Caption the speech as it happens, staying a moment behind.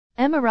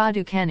Emma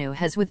Raducanu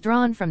has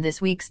withdrawn from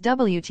this week's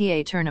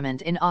WTA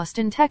tournament in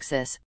Austin,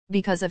 Texas,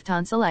 because of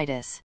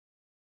tonsillitis.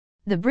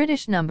 The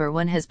British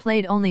 #1 has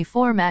played only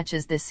 4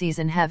 matches this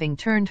season, having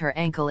turned her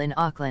ankle in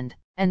Auckland,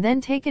 and then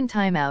taken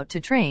time out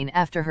to train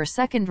after her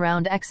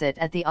second-round exit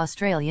at the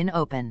Australian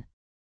Open.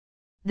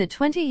 The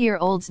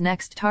 20-year-old's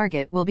next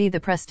target will be the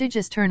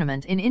prestigious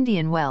tournament in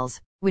Indian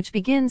Wells, which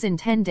begins in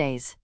 10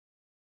 days.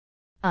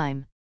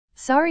 "I'm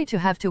sorry to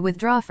have to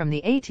withdraw from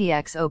the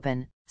ATX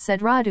Open," said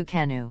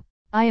Raducanu.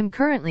 "I am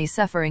currently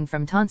suffering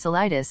from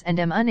tonsillitis and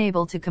am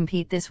unable to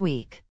compete this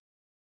week."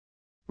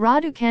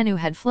 Raducanu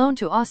had flown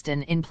to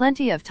Austin in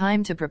plenty of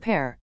time to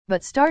prepare,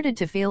 but started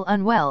to feel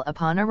unwell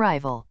upon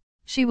arrival.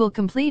 She will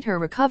complete her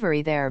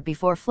recovery there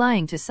before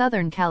flying to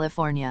Southern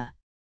California.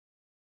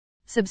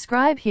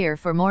 Subscribe here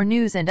for more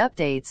news and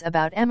updates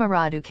about Emma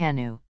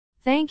Raducanu.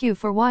 Thank you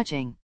for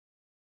watching.